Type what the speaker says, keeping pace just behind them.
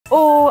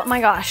Oh my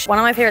gosh. One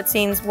of my favorite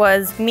scenes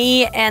was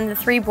me and the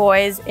 3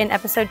 boys in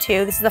episode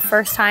 2. This is the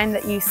first time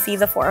that you see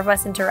the 4 of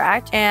us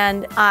interact,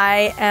 and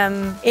I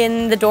am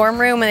in the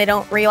dorm room and they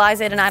don't realize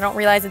it and I don't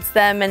realize it's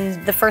them,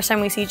 and the first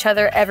time we see each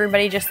other,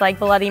 everybody just like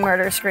bloody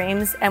murder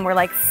screams and we're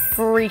like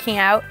freaking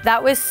out.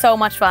 That was so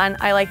much fun.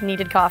 I like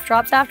needed cough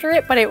drops after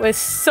it, but it was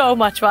so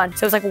much fun.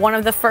 So it was like one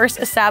of the first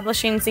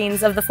establishing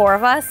scenes of the 4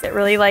 of us. It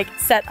really like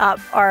set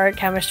up our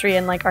chemistry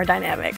and like our dynamic.